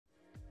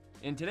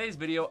In today's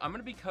video, I'm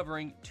gonna be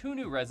covering two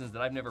new resins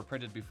that I've never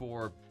printed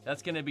before.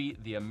 That's gonna be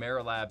the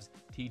AmeraLabs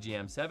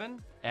TGM-7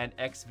 and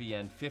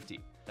XVN-50.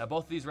 Now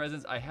both of these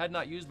resins I had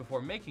not used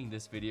before making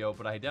this video,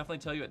 but I definitely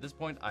tell you at this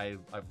point, I've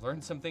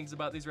learned some things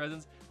about these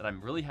resins that I'm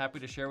really happy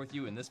to share with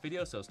you in this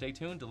video, so stay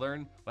tuned to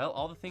learn, well,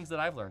 all the things that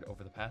I've learned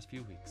over the past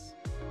few weeks.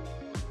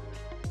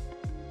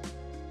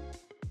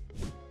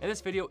 And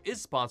this video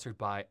is sponsored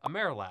by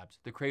AmeraLabs,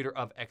 the creator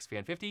of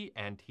XVN-50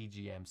 and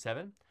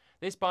TGM-7.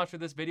 They sponsored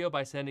this video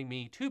by sending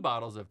me 2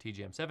 bottles of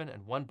TGM-7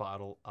 and 1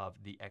 bottle of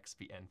the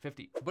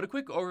XVN-50. But a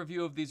quick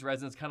overview of these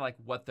resins, kind of like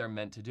what they're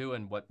meant to do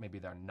and what maybe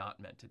they're not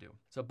meant to do.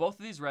 So both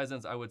of these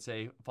resins, I would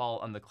say, fall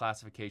on the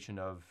classification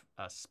of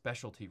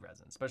specialty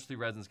resins. Specialty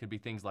resins could be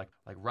things like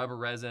rubber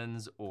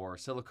resins or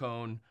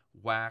silicone,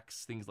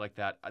 wax, things like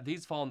that.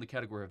 These fall in the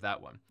category of that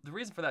one. The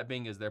reason for that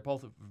being is they're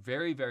both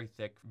very, very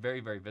thick,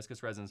 very, very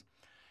viscous resins.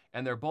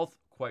 And they're both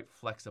quite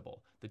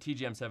flexible. The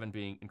TGM-7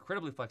 being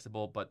incredibly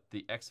flexible, but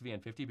the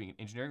XVN-50 being an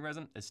engineering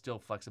resin is still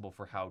flexible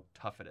for how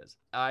tough it is.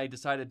 I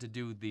decided to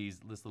do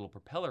this little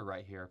propeller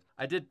right here.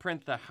 I did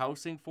print the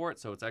housing for it,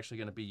 so it's actually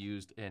gonna be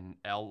used in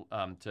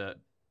to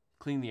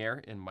clean the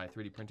air in my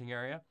 3D printing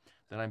area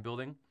that I'm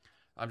building.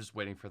 I'm just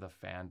waiting for the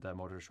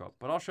motor to show up.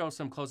 But I'll show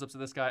some close-ups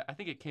of this guy. I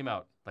think it came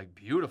out like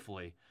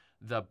beautifully.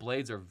 The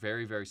blades are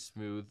very, very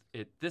smooth.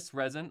 This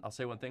resin, I'll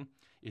say one thing,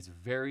 is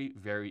very,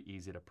 very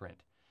easy to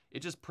print.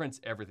 It just prints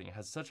everything. It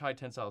has such high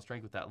tensile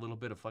strength with that little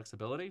bit of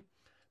flexibility,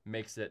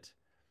 makes it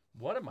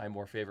one of my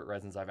more favorite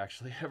resins I've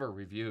actually ever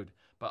reviewed,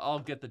 but I'll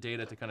get the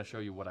data to kind of show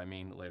you what I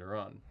mean later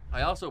on.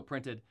 I also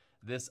printed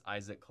this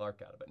Isaac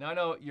Clarke out of it. Now I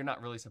know you're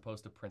not really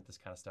supposed to print this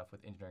kind of stuff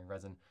with engineering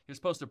resin. You're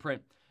supposed to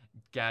print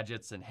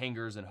gadgets and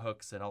hangers and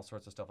hooks and all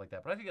sorts of stuff like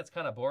that, but I think that's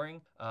kind of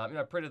boring. I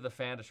printed the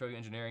fan to show you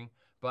engineering,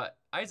 but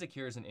Isaac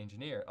here is an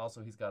engineer.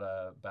 Also, he's got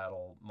to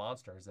battle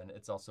monsters, and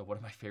it's also one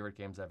of my favorite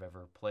games I've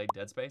ever played,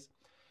 Dead Space.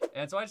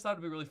 And so I just thought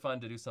it'd be really fun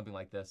to do something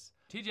like this.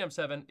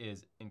 TGM-7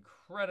 is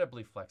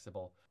incredibly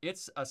flexible.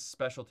 It's a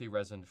specialty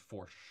resin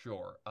for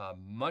sure.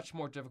 Much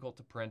more difficult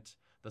to print.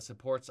 The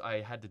supports,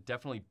 I had to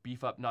definitely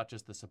beef up not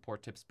just the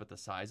support tips, but the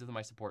size of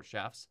my support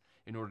shafts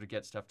in order to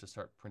get stuff to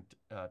start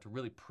to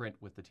really print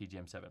with the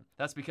TGM-7.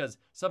 That's because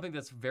something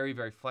that's very,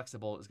 very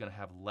flexible is gonna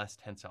have less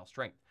tensile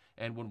strength.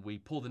 And when we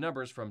pull the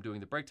numbers from doing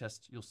the break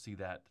test, you'll see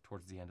that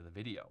towards the end of the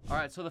video. All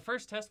right, so the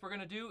first test we're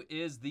gonna do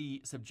is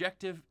the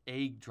subjective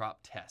egg drop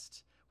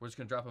test. We're just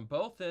gonna drop them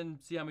both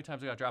and see how many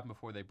times I gotta drop them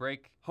before they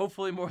break.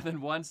 Hopefully more than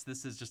once.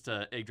 This is just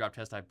an egg drop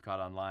test I caught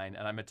online.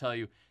 And I'm gonna tell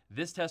you,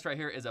 this test right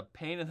here is a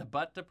pain in the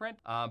butt to print,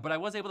 but I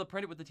was able to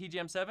print it with the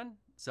TGM-7.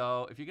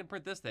 So if you can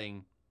print this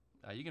thing,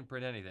 you can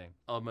print anything.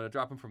 I'm gonna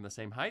drop them from the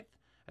same height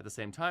at the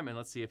same time, and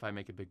let's see if I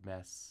make a big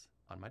mess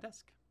on my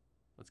desk.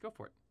 Let's go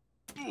for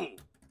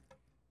it.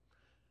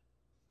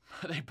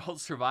 They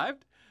both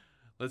survived.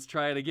 Let's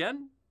try it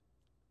again.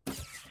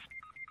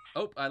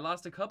 Oh, I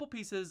lost a couple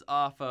pieces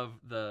off of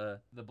the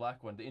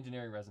black one, the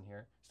engineering resin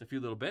here. Just a few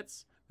little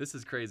bits. This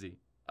is crazy.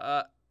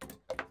 Oh,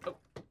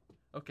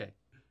 okay.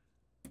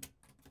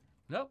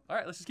 Nope, all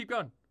right, let's just keep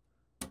going.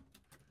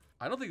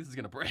 I don't think this is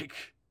gonna break.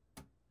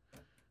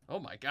 Oh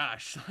my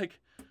gosh, like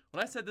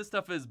when I said this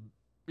stuff is,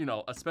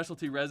 a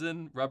specialty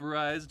resin,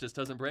 rubberized, just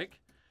doesn't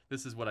break,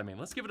 this is what I mean.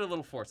 Let's give it a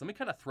little force. Let me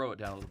kind of throw it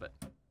down a little bit.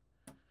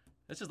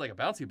 It's just like a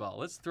bouncy ball.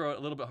 Let's throw it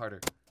a little bit harder.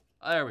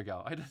 There we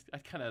go. I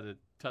kind of had to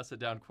tuss it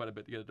down quite a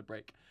bit to get it to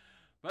break.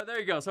 But there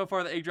you go. So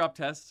far, the egg drop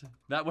test.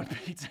 That one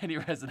beats any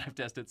resin I've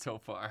tested so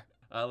far.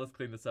 Let's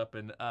clean this up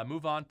and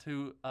move on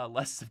to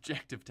less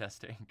subjective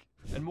testing.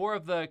 And more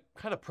of the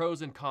kind of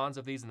pros and cons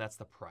of these, and that's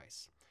the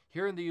price.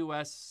 Here in the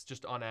US,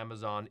 just on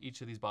Amazon,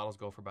 each of these bottles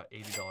go for about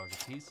 $80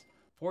 a piece.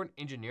 For an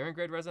engineering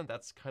grade resin,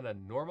 that's kind of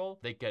normal.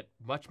 They get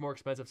much more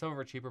expensive. Some of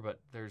them are cheaper,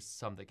 but there's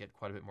some that get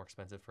quite a bit more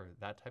expensive for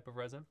that type of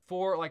resin.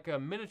 For like a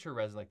miniature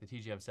resin, like the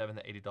TGM-7,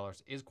 the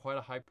 $80 is quite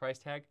a high price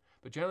tag.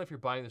 But generally, if you're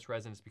buying this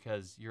resin, it's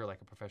because you're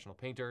like a professional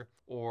painter,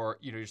 or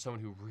you're someone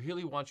who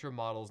really wants your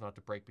models not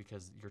to break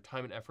because your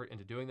time and effort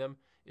into doing them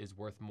is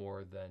worth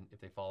more than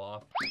if they fall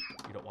off.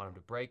 You don't want them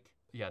to break.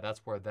 Yeah, that's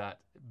where that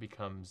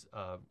becomes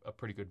a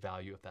pretty good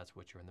value if that's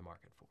what you're in the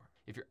market for.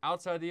 If you're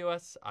outside the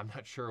US, I'm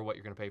not sure what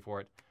you're gonna pay for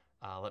it.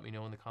 Let me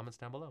know in the comments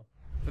down below.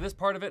 For this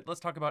part of it, let's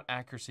talk about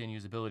accuracy and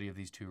usability of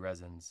these two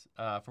resins.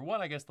 For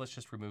one, I guess let's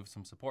just remove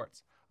some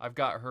supports. I've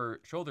got her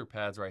shoulder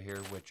pads right here,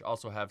 which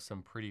also have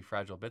some pretty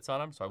fragile bits on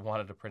them, so I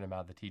wanted to print them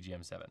out of the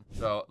TGM-7.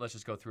 So let's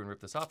just go through and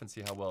rip this off and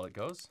see how well it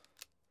goes.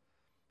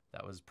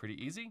 That was pretty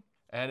easy.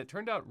 And it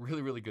turned out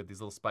really, really good. These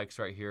little spikes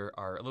right here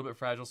are a little bit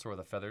fragile, so are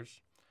the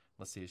feathers.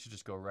 Let's see, it should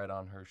just go right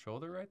on her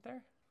shoulder right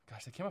there.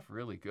 Gosh, they came off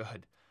really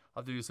good.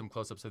 I'll have to do some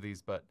close-ups of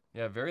these, but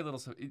yeah, very little.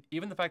 So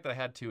even the fact that I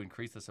had to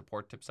increase the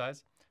support tip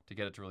size to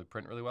get it to really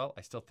print really well,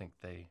 I still think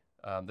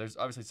there's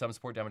obviously some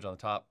support damage on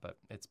the top, but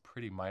it's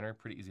pretty minor,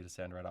 pretty easy to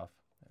sand right off.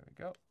 There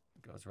we go.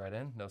 It goes right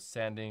in, no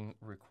sanding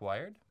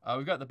required.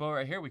 We've got the bow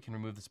right here. We can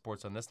remove the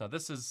supports on this. Now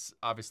this is,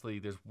 obviously,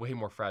 there's way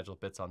more fragile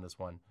bits on this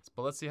one,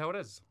 but let's see how it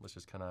is. Let's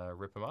just kind of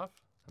rip them off.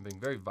 I'm being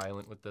very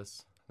violent with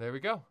this. There we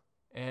go.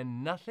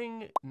 And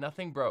nothing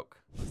broke.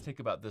 Let's think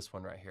about this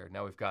one right here.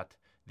 Now we've got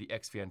the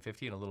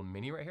XVN-50 and a little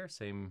mini right here.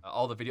 Same,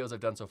 all the videos I've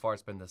done so far,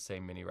 it's been the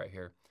same mini right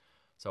here.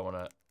 So I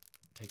wanna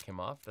take him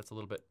off. That's a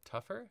little bit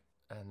tougher.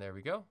 And there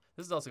we go.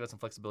 This has also got some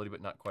flexibility,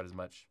 but not quite as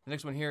much. The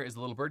next one here is the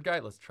little bird guy.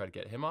 Let's try to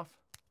get him off.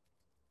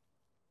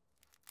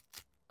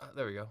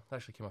 There we go. That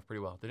actually came off pretty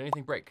well. Did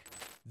anything break?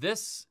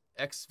 This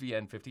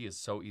XVN-50 is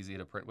so easy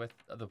to print with.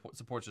 The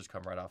supports just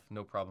come right off,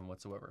 no problem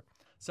whatsoever.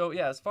 So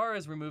yeah, as far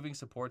as removing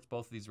supports,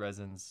 both of these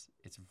resins,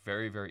 it's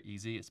very, very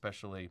easy,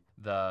 especially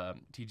the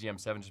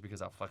TGM-7 just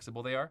because how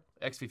flexible they are.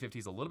 XV-50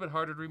 is a little bit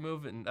harder to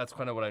remove, and that's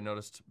kind of what I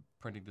noticed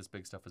printing this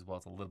big stuff as well.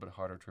 It's a little bit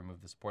harder to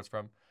remove the supports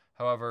from.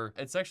 However,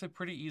 it's actually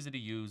pretty easy to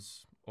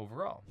use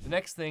overall. The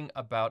next thing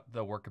about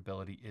the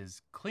workability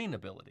is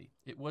cleanability.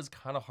 It was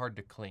kind of hard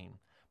to clean.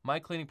 My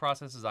cleaning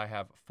process is I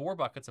have 4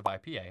 buckets of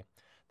IPA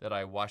that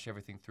I wash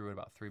everything through in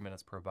about 3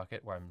 minutes per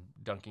bucket, where I'm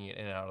dunking it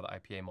in and out of the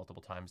IPA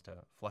multiple times to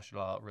flush it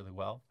all out really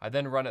well. I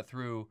then run it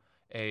through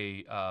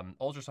a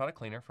ultrasonic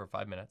cleaner for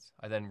 5 minutes.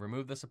 I then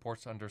remove the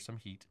supports under some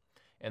heat,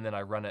 and then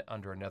I run it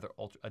under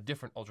a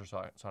different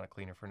ultrasonic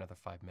cleaner for another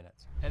 5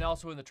 minutes. And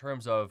also in the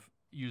terms of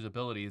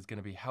usability is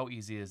gonna be how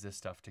easy is this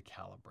stuff to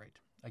calibrate.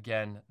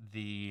 Again,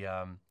 the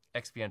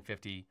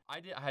XVN-50,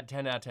 I had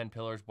 10 out of 10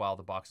 pillars while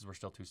the boxes were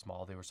still too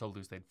small. They were so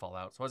loose they'd fall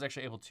out. So I was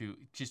actually able to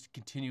just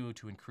continue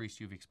to increase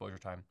UV exposure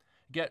time,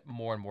 get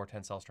more and more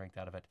tensile strength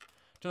out of it,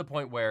 to the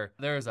point where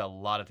there is a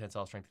lot of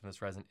tensile strength in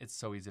this resin. It's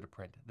so easy to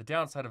print. The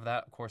downside of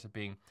that, of course, of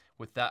being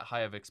with that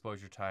high of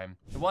exposure time.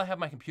 And while I have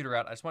my computer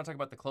out, I just want to talk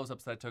about the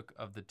close-ups that I took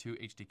of the 2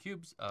 HD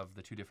cubes of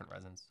the 2 different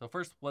resins. So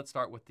first, let's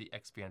start with the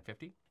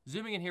XVN-50.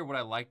 Zooming in here, what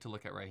I like to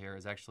look at right here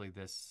is actually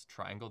this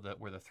triangle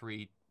where the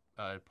 3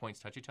 points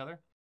touch each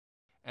other.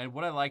 And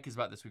what I like is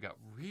about this, we've got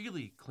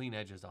really clean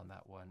edges on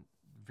that one.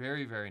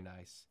 Very, very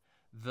nice.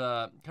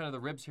 The kind of the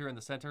ribs here in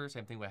the center,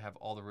 same thing. We have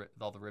all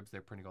the ribs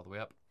there printing all the way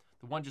up.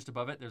 The one just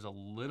above it, there's a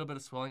little bit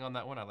of swelling on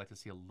that one. I'd like to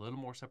see a little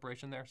more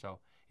separation there. So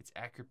it's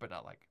accurate, but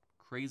not like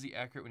crazy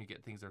accurate. When you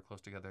get things that are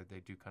close together, they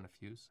do kind of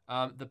fuse.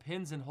 The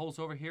pins and holes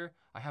over here,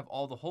 I have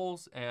all the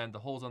holes, and the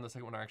holes on the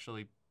second one are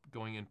actually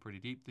going in pretty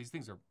deep. These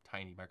things are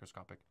tiny,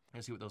 microscopic. You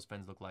can see what those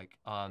fins look like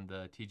on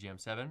the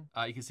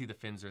TGM-7. You can see the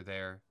fins are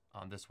there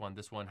on this one.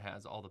 This one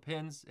has all the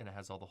pins and it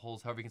has all the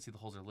holes. However, you can see the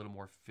holes are a little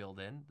more filled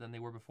in than they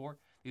were before.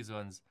 These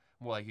ones,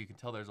 more like you can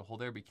tell there's a hole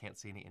there, but you can't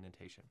see any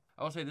indentation.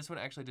 I will say this one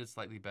actually did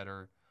slightly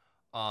better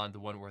on the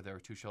one where there were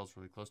 2 shells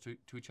really close to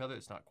each other.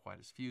 It's not quite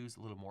as fused,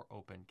 a little more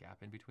open gap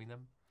in between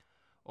them.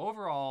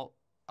 Overall,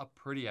 a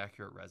pretty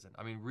accurate resin.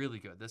 I mean, really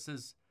good. This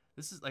is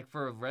like,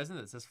 for a resin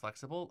that's this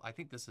flexible, I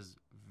think this is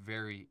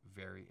very,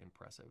 very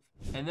impressive.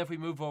 And then if we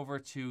move over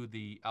to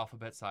the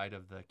alphabet side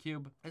of the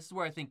cube, this is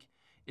where I think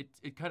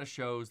it kind of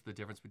shows the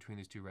difference between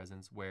these 2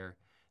 resins, where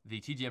the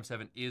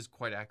TGM-7 is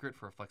quite accurate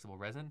for a flexible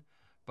resin.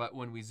 But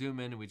when we zoom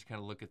in and we just kind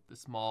of look at the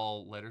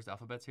small letters,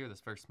 alphabets here,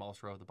 this very small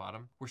row at the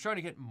bottom, we're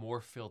starting to get more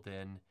filled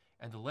in,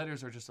 and the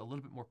letters are just a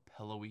little bit more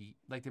pillowy,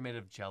 like they're made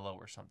of jello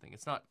or something.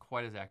 It's not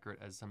quite as accurate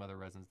as some other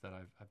resins that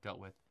I've dealt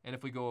with. And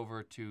if we go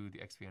over to the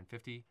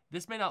XVN-50,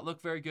 this may not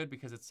look very good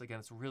because it's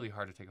really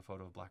hard to take a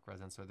photo of black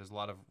resin, so there's a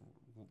lot of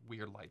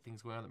weird light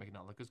things going on that make it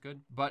not look as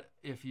good. But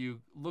if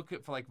you look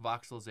at for like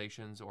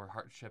voxelizations or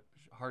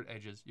hard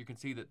edges, you can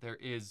see that there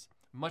is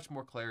much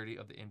more clarity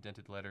of the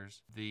indented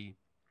letters. The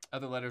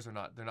other letters they're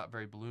not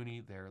very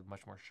balloony, they're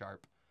much more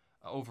sharp.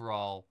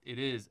 Overall, it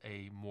is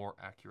a more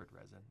accurate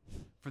resin.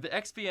 For the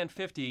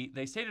XVN-50,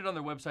 they stated on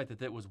their website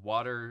that it was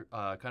water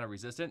kind of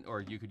resistant,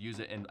 or you could use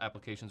it in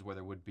applications where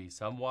there would be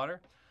some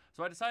water.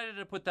 So I decided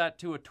to put that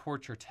to a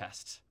torture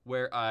test,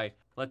 where I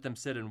let them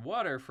sit in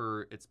water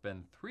for, it's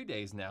been 3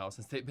 days now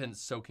since they've been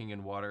soaking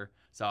in water.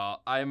 So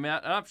I'm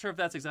not sure if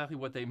that's exactly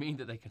what they mean,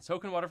 that they can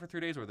soak in water for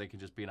 3 days, or they can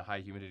just be in a high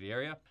humidity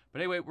area.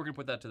 But anyway, we're gonna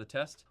put that to the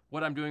test.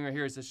 What I'm doing right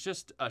here is it's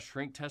just a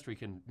shrink test where you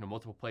can,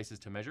 multiple places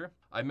to measure.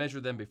 I measure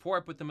them before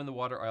I put them in the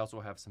water. I also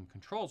have some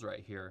controls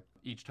right here,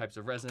 each types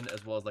of resin,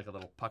 as well as like a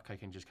little puck. I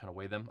can just kind of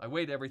weigh them. I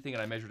weighed everything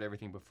and I measured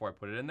everything before I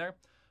put it in there.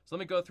 So let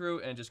me go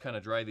through and just kind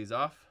of dry these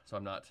off so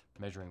I'm not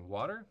measuring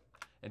water,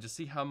 and just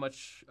see how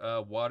much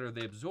water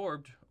they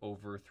absorbed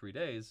over 3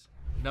 days.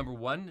 Number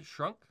 1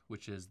 shrunk,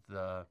 which is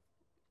the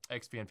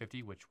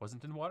XVN-50, which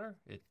wasn't in water.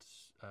 It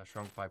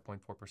shrunk by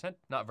 0.4%.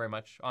 Not very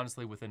much,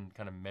 honestly, within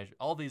kind of measure.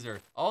 All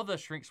the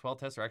shrink swell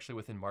tests are actually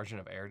within margin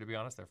of error, to be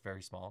honest. They're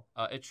very small.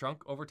 It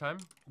shrunk over time,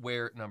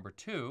 where number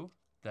 2,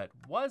 that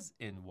was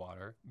in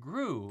water,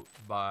 grew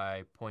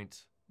by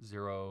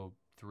 0.03%.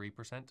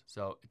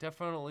 So it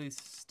definitely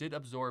did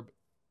absorb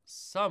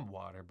some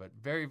water, but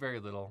very, very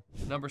little.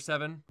 Number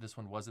 7, this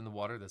one was in the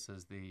water. This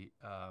is the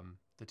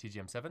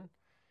TGM-7.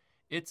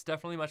 It's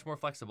definitely much more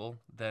flexible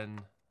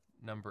than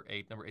number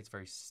 8. Number 8's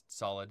very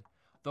solid,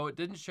 though it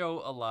didn't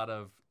show a lot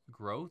of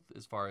growth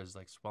as far as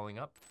like swelling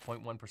up.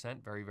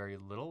 0.1%, very, very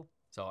little.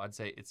 So I'd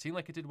say it seemed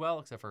like it did well,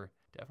 except for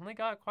definitely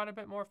got quite a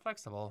bit more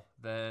flexible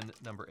than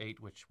number 8,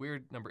 which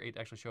weird, number 8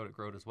 actually showed it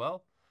growed as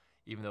well.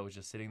 even though it was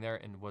just sitting there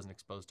and wasn't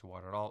exposed to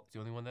water at all. It's the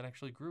only one that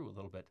actually grew a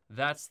little bit.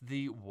 That's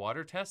the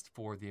water test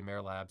for the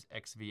AmeraLabs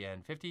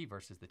XVN-50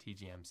 versus the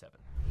TGM-7.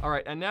 All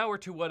right, and now we're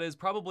to what is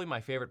probably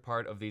my favorite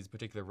part of these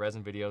particular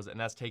resin videos, and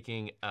that's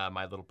taking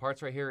my little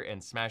parts right here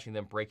and smashing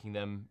them, breaking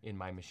them in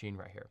my machine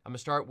right here. I'm gonna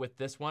start with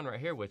this one right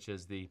here, which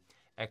is the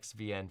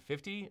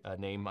XVN-50, a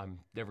name I'm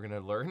never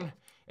gonna learn,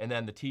 and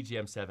then the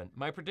TGM-7.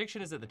 My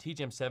prediction is that the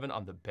TGM-7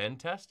 on the bend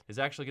test is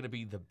actually gonna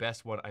be the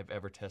best one I've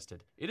ever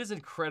tested. It is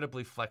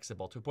incredibly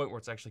flexible to a point where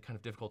it's actually kind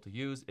of difficult to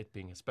use, it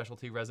being a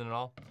specialty resin and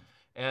all.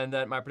 And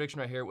then my prediction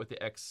right here with the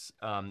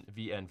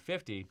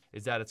XVN-50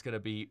 is that it's gonna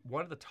be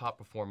one of the top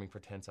performing for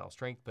tensile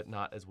strength, but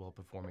not as well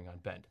performing on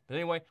bend. But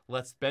anyway,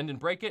 let's bend and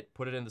break it,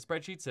 put it in the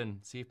spreadsheets, and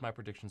see if my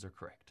predictions are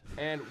correct.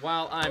 And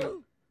while I'm,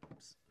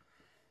 oops,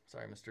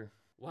 sorry, mister.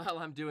 While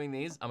I'm doing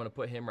these, I'm gonna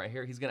put him right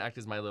here. He's gonna act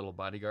as my little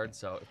bodyguard,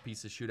 so if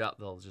pieces shoot out,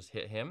 they'll just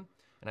hit him.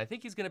 And I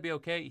think he's gonna be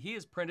okay. He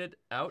is printed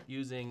out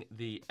using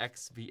the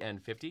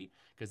XVN-50,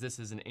 because this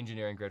is an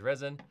engineering grade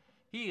resin.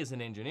 He is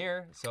an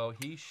engineer, so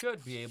he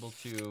should be able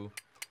to,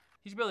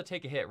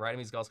 take a hit, right? I mean,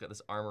 he's also got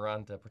this armor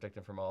on to protect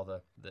him from all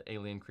the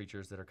alien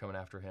creatures that are coming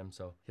after him,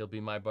 so he'll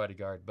be my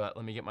bodyguard. But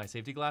let me get my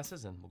safety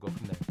glasses and we'll go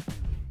from there.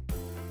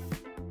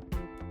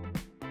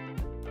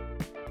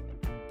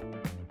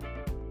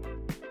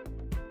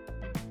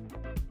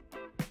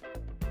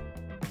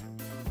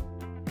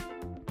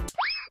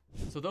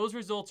 So those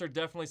results are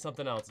definitely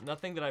something else.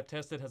 Nothing that I've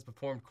tested has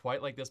performed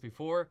quite like this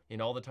before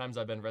in all the times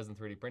I've been resin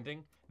 3D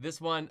printing.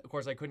 This one, of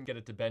course, I couldn't get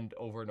it to bend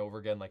over and over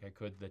again like I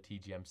could the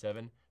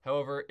TGM-7.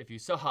 However, if you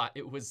saw,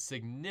 it was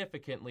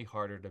significantly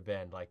harder to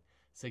bend, like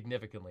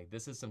significantly.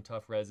 This is some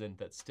tough resin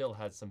that still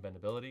has some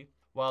bendability.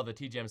 While the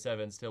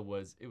TGM-7 still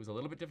was, it was a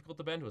little bit difficult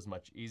to bend, it was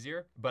much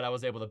easier, but I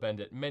was able to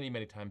bend it many,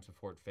 many times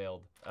before it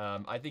failed.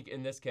 I think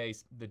in this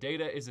case, the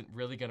data isn't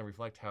really gonna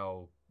reflect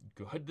how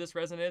good this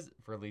resin is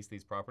for at least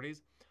these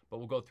properties, but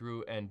we'll go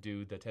through and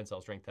do the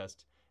tensile strength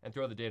test and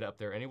throw the data up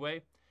there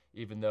anyway,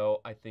 even though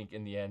I think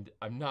in the end,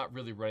 I'm not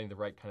really running the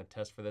right kind of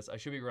test for this. I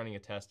should be running a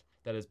test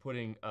that is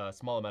putting a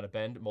small amount of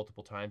bend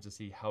multiple times to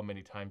see how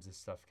many times this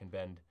stuff can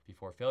bend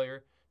before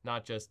failure,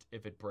 not just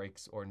if it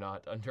breaks or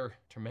not under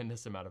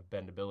tremendous amount of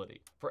bendability.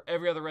 For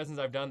every other resins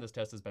I've done, this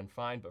test has been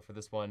fine, but for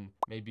this one,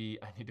 maybe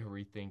I need to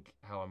rethink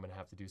how I'm gonna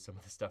have to do some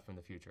of this stuff in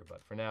the future.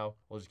 But for now,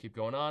 we'll just keep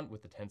going on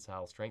with the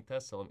tensile strength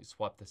test. So let me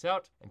swap this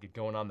out and get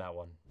going on that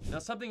one. Now,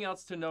 something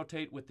else to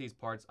notate with these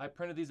parts, I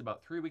printed these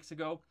about 3 weeks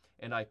ago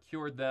and I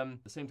cured them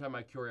the same time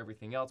I cure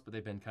everything else, but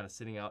they've been kind of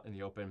sitting out in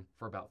the open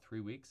for about 3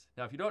 weeks.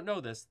 Now, if you don't know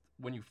this,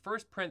 when you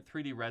first print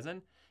 3D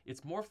resin,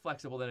 it's more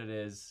flexible than it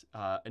is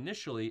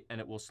initially,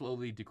 and it will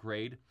slowly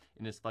degrade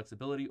in its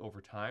flexibility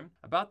over time.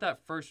 About that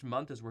first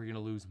month is where you're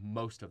gonna lose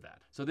most of that.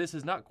 So this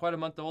is not quite a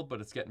month old,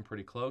 but it's getting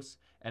pretty close,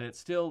 and it's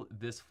still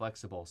this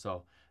flexible.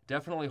 So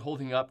definitely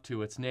holding up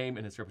to its name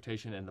and its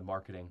reputation and the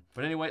marketing.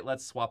 But anyway,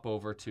 let's swap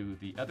over to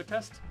the other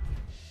test.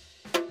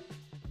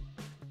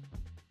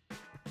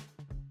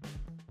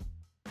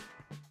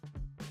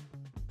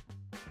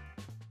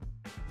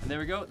 And there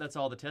we go, that's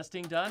all the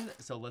testing done.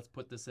 So let's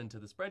put this into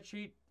the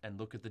spreadsheet and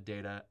look at the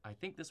data. I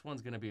think this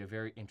one's gonna be a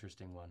very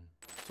interesting one.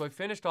 So I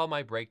finished all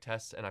my break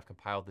tests and I've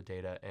compiled the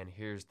data, and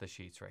here's the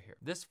sheets right here.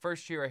 This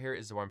first sheet right here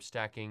is where I'm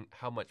stacking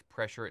how much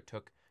pressure it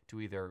took to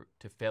either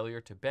to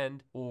failure to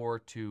bend or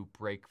to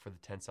break for the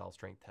tensile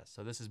strength test.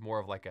 So this is more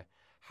of like a,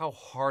 how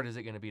hard is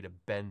it gonna be to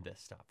bend this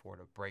stuff or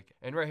to break it?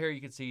 And right here you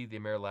can see the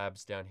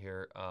AmeraLabs down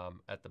here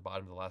at the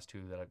bottom of the last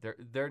two that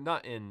they're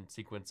not in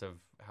sequence of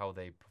how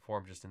they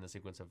perform, just in the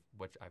sequence of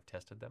which I've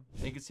tested them.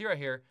 And you can see right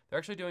here, they're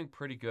actually doing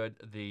pretty good.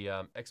 The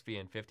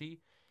XVN-50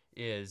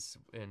 is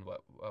in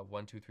what,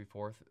 1, 2, 3,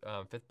 4th,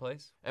 5th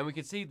place. And we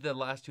can see the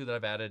last two that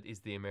I've added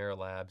is the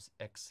AmeraLabs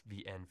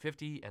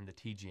XVN-50 and the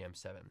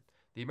TGM-7.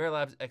 The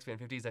AmeraLabs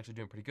XVN-50 is actually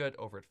doing pretty good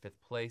over at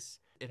 5th place.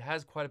 It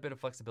has quite a bit of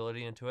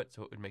flexibility into it,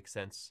 so it would make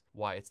sense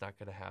why it's not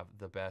gonna have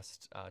the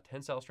best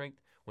tensile strength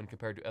when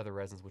compared to other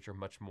resins, which are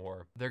much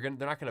more, they're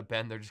not gonna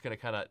bend, they're just gonna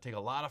kinda take a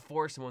lot of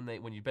force, and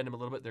when you bend them a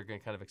little bit, they're gonna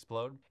kind of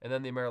explode. And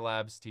then the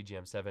AmeraLabs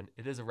TGM-7,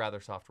 it is a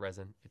rather soft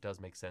resin. It does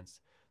make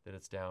sense that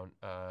it's down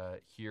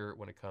here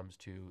when it comes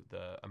to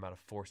the amount of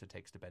force it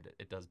takes to bend it.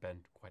 It does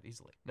bend quite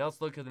easily. Now let's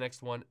look at the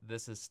next one.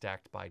 This is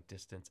stacked by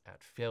distance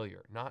at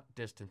failure, not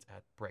distance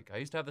at break. I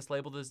used to have this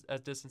labeled as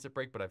distance at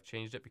break, but I've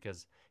changed it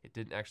because it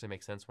didn't actually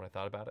make sense when I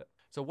thought about it.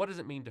 So what does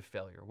it mean to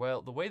failure?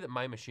 Well, the way that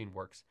my machine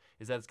works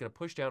is that it's gonna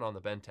push down on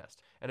the bend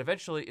test, and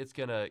eventually it's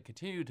gonna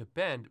continue to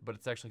bend, but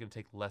it's actually gonna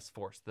take less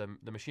force. The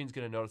machine's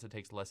gonna notice it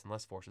takes less and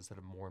less force instead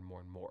of more and more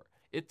and more.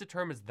 It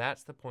determines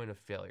that's the point of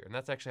failure, and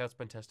that's actually how it's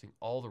been testing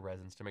all the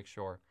resins to make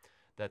sure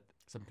that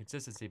some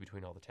consistency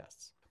between all the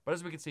tests. But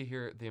as we can see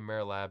here, the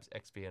AmeraLabs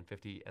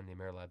XVN-50 and the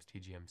AmeraLabs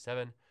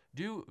TGM-7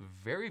 do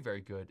very,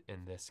 very good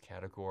in this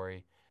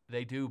category.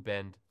 They do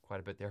bend quite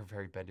a bit. They're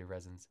very bendy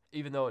resins.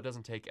 Even though it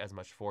doesn't take as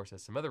much force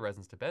as some other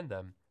resins to bend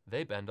them,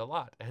 they bend a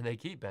lot and they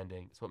keep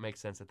bending. So it makes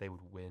sense that they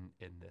would win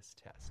in this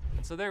test.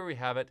 And so there we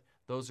have it.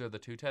 Those are the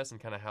two tests and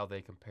kind of how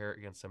they compare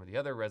against some of the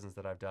other resins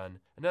that I've done.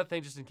 Another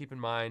thing just to keep in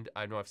mind,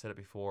 I know I've said it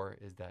before,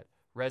 is that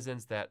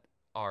resins that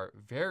are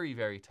very,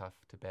 very tough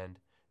to bend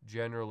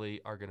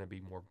generally are going to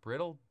be more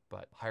brittle,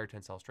 but higher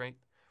tensile strength.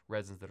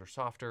 Resins that are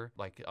softer,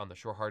 like on the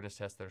shore hardness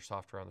test, that are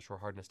softer on the shore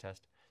hardness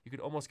test, you can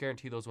almost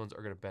guarantee those ones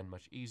are going to bend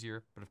much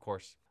easier. But of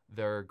course,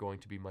 they're going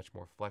to be much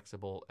more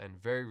flexible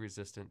and very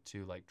resistant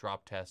to like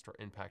drop test or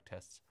impact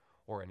tests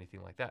or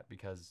anything like that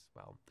because,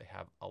 well, they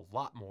have a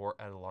lot more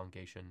at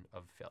elongation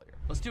of failure.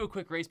 Let's do a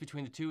quick race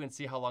between the two and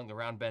see how long the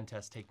round bend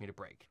tests take me to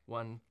break.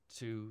 1,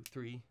 2,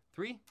 3,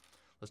 3.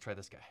 Let's try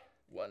this guy.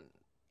 1,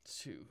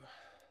 2,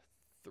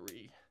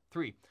 3,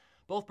 3.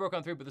 Both broke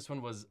on 3, but this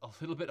one was a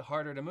little bit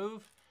harder to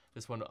move.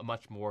 This one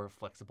much more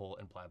flexible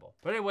and pliable.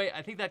 But anyway,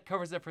 I think that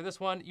covers it for this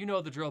one. You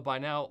know the drill by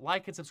now.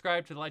 Like and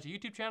subscribe to the Lychee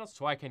YouTube channel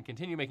so I can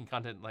continue making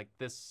content like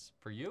this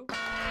for you.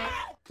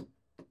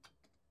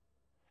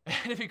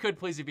 And if you could,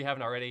 please, if you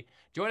haven't already,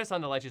 join us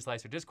on the Lychee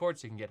Slicer Discord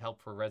so you can get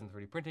help for resin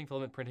 3D printing,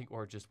 filament printing,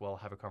 or just, well,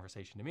 have a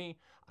conversation to me.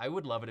 I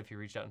would love it if you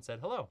reached out and said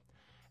hello.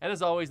 And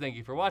as always, thank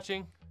you for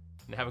watching,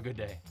 and have a good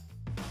day.